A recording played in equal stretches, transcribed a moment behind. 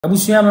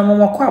Abusuya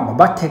memo kwa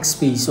baba tech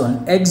space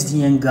on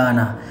XDN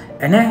Ghana.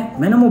 Ene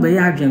menemo be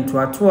ya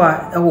adwento ato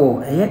a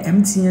ewo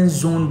MTN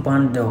zone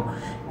bundle.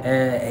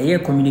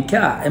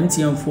 Communicate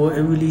MTN for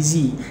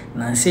release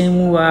na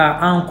nsemu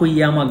a anko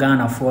yama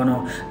Ghana for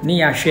no ne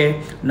ya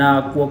hwe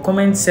na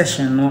comment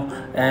section no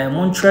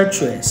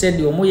montrechwe said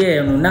the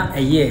omoye no na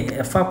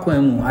efa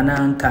kwan mu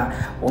ananka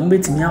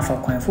ombetimi afa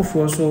kwan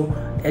foforo so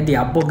de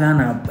abo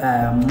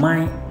Ghana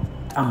man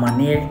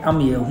amane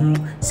amye hu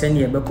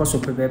send because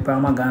of prepare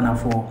ma Ghana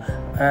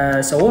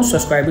for so won't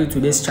subscribe to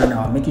this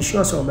channel, make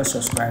sure so be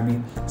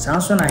subscribing. So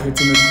na hit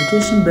the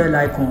notification bell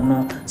icon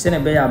no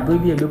send be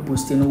baby be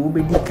posting no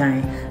be di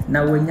kan na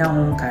wanya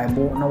ho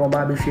kaibo na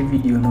waba be share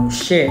video no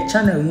share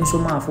channel yin so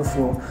ma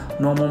afoforo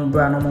no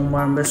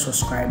mo be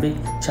subscribe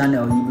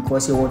channel yi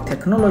because your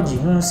technology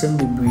hu send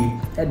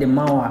bebre e de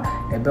mawa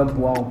e be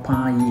boa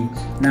opan yi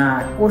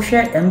na wo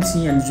share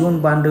MTN zone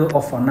bundle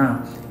offer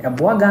na e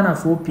boa Ghana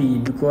for P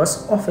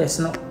because offers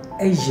no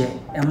Asia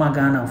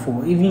Ghana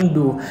for even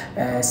though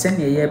send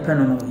a year pen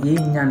no ye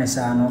nyane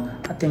sa no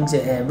I think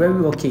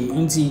very okay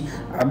inti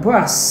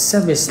abra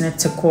service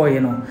net call you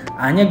know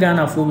anya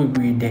Ghana for be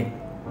breed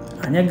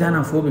anya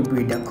Ghana for be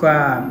breed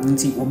kwa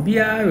inti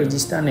obia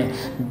register ne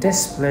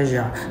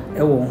displeasure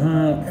ewo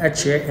ho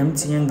eche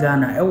MTN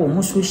Ghana ewo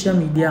mo social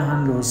media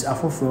handles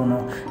afoforo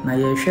no na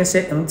ye hwe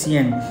se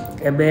MTN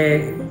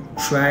ebe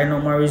try no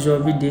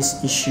resolve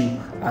this issue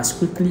as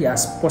quickly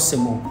as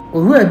possible.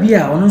 Owura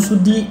bia ono so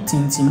di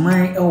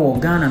tintiman ewo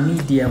Ghana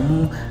media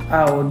mu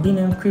a odi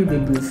ne nkwe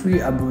bebre free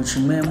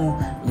abrochima mu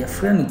ye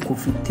friend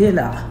Kofi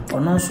Taylor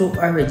ono so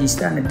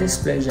register ne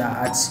displeasure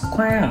at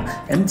kwan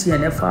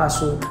MTN fa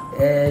so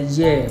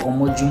ye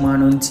omojuma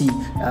no nti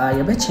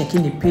ye be check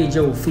in the page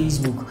of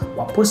Facebook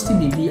wa post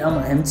bibi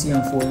ama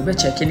MTN for ye be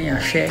check in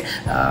ahwe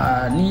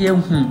ni ye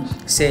hu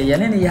se ye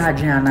ne ya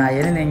adwen ana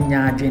ye ne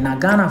nya adwen na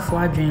Ghana for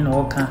adwen na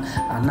oka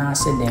ana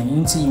se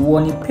den nti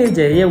woni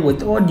page here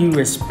with all due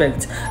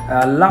respect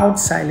loud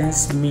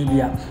silence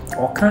media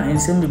or can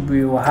ensem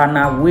bebre wa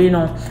hana we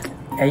no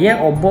eye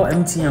obo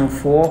MTN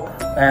for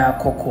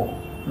koko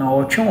na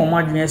otwe mo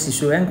madwen asi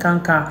so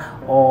enkanka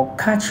or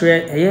catch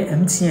eye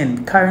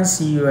MTN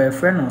currency your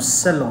friend on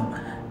salon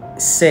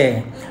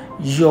say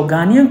your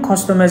Ghanaian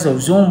customers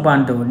of zone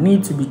bundle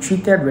need to be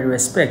treated with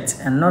respect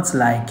and not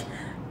like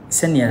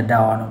senior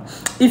dawano.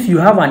 If you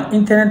have an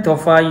internet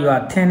offer you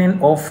are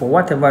turning off for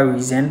whatever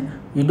reason,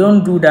 you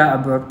don't do that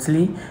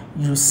abruptly.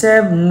 You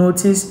serve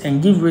notice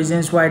and give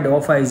reasons why the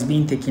offer is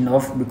being taken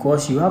off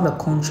because you have a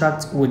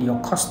contract with your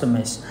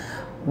customers.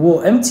 Will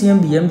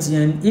MTN be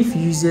MTN if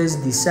users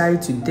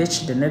decide to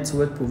ditch the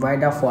network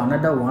provider for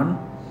another one?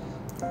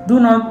 Do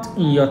not,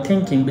 in your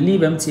thinking,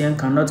 believe MTN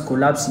cannot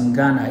collapse in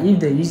Ghana if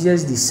the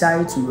users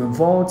decide to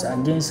revolt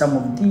against some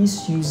of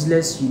these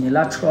useless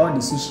unilateral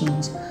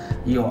decisions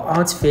your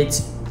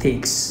outfit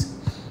takes.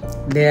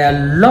 There are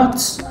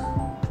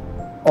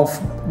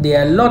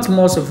a lot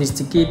more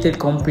sophisticated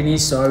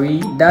companies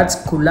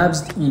that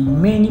collapsed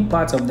in many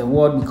parts of the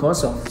world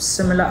because of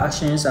similar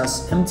actions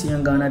as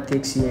MTN Ghana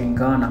takes here in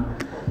Ghana.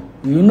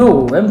 You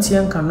know,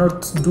 MTN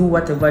cannot do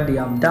whatever they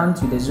have done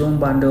to the zone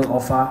bundle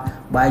offer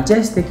by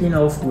just taking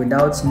off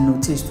without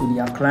notice to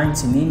their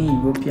clients in any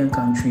European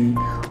country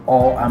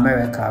or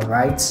America,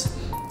 right?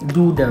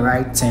 Do the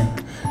right thing.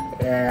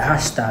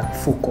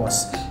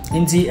 #focus.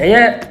 Inti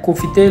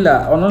Kofi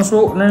Taylor ono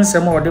so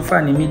nansema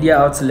odefa ni media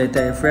outlet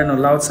a friend no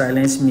loud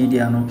silence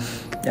media no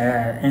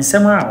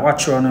ensema a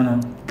watchro no no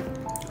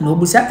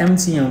obusa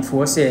MTN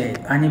for say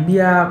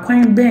anibia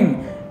kwan ben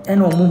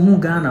ena omohu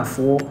Ghana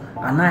for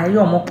ana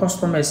omo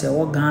customers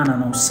wo Ghana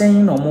no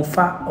saying omo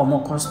fa omo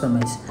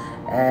customers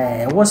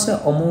was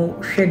omo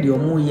hwede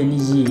omo ye ni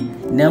yie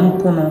na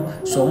mpo no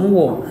so omo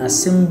wo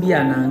asem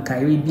bia na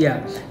nkare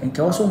bia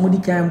nke wo so omo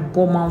dikan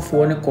bo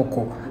manfo ne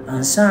kokko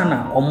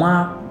ansana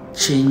omo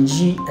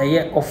change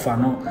offer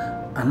no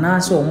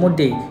anase omo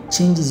de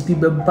changes bi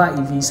beba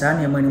even sa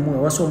na mani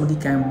mu wo so omo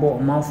dikan bo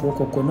manfo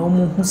kokko no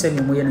mu hu se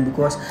me mo ye no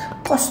because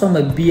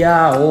customer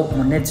bia o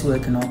mo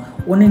network no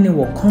woni ne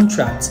wo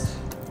contract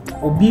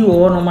obi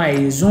wo no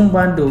my zone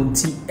bundle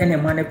ti ene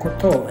mane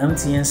koto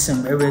MTN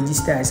sim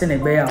register se na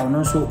be ya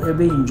ono so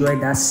ebe enjoy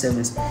that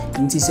service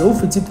nti se wo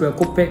fiti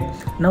prekope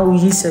na wo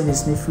yi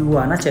service ne free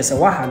wa na chese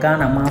wa ha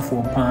Ghana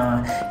manfo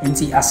pa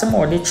nti asem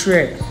o de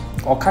tre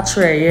o ka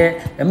tre ye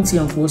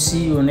MTN for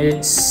CEO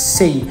ne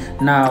say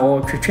na o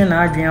twetwe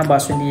na adwen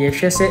abaso ne ye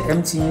hwe se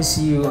MTN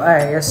CEO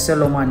a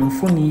Solomon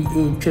mfoni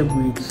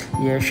twebui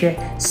ye hwe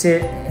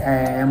se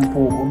mpo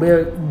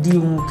obe di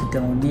hu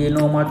kitawde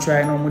no ma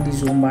try no mo di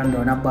zone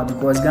bundle na ba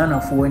because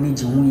Ghana for any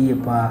jihu ye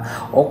pa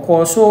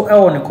so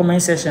on the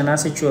comment section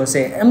as it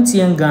say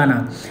MTN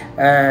Ghana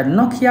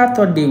Nokia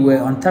thought they were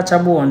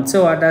untouchable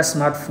until other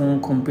smartphone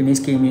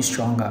companies came in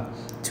stronger.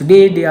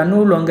 Today they are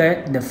no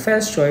longer the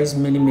first choice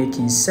many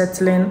making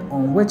settling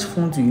on which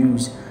phone to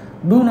use.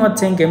 Do not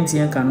think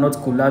MTN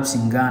cannot collapse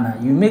in Ghana.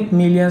 You make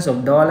millions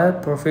of dollars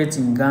profit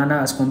in Ghana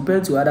as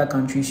compared to other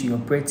countries you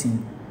operate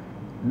in.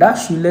 That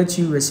should let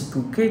you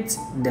reciprocate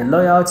the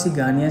loyalty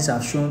Ghanaians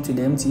have shown to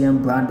the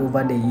MTN brand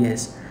over the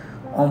years.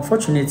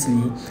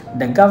 unfortunately,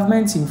 the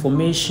Government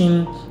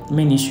Information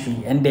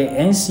Ministry and the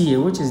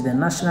NCA, which is the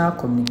National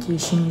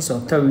Communications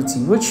Authority,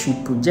 which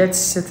should project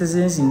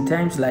citizens in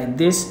times like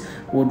this,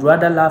 would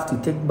rather love to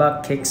take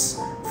back kicks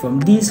from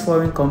these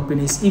foreign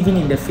companies, even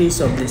in the face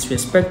of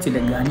disrespect to the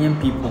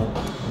Ghanaian people.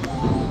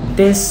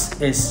 This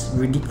is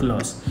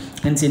ridiculous.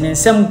 And in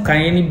some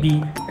kind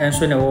be and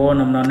so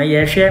na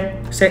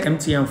share say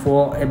MTN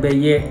for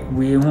ebeye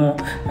we ho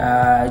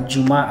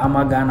Juma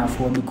Amagana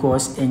for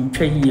because in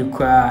ye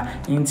kwa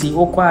inti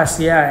okwa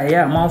ase a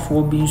ya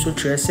amanfo bi nso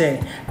kire say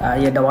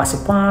ye da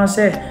wasepan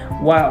say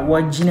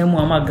wa gine mu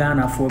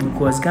Amagana for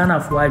because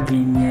Ghana for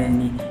adwenya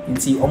ni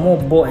inti omo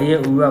bo eye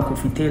owura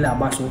Kofitela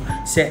abaso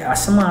say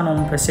asema no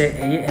mpese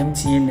eye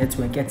MTN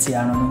network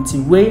etia no inti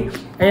we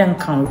eye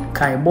nkan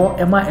kaibo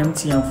ema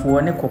MTN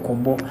for ne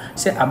kokobo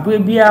say abwe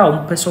bia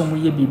mpese omo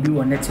ye bibi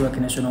wo network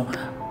ne so no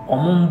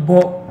omo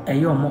mbo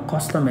eye omo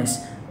customers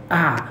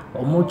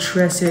omo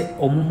trese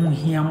omo hu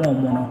hia ma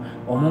omo no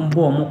omo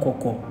mbo omo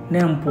kokko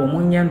na mpo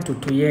omo nya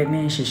ntotoye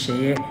ne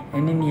nhyehyeye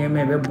ene ne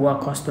ema beboa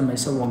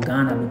customers wo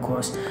Ghana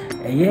because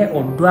eye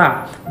odo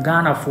a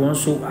Ghana for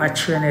nso a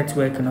chere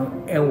network no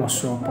e wo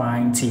so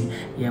pointi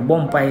ye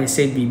bompa ye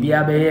say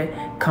bibia be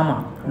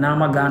kama na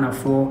ama Ghana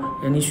for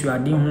eni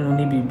suade hu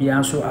ne bibia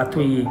nso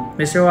atoye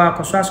mese wa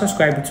akoso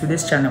subscribe to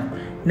this channel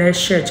na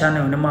share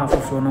channel na ma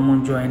afoforo no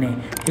mo join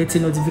hit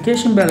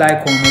notification bell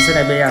icon so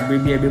that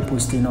be ya be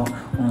post no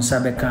on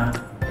sabeka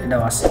that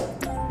was